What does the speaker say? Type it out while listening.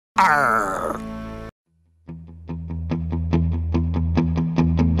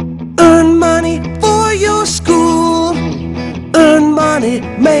Earn money for your school. Earn money,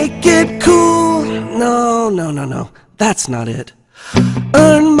 make it cool. No, that's not it.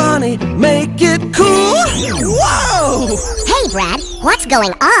 Earn money, make it cool. Whoa! Hey, Brad, what's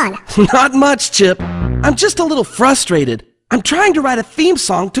going on? Not much, Chip. I'm just a little frustrated. I'm trying to write a theme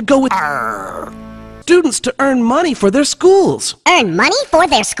song to go with students to earn money for their schools. Earn money for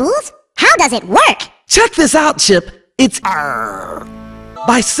their schools? How does it work? Check this out, Chip. It's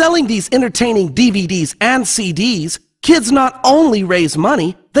by selling these entertaining DVDs and CDs, kids not only raise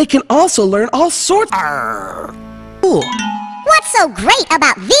money, they can also learn all sorts cool. What's so great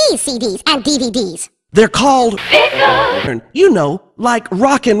about these CDs and DVDs? They're called you know, like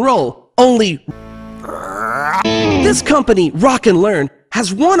rock and roll, only this company, Rock and Learn,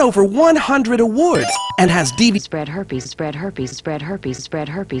 has won over 100 awards and has DVD spread herpes, spread herpes, spread herpes, spread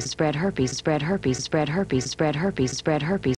herpes, spread herpes, spread herpes, spread herpes, spread herpes, spread herpes.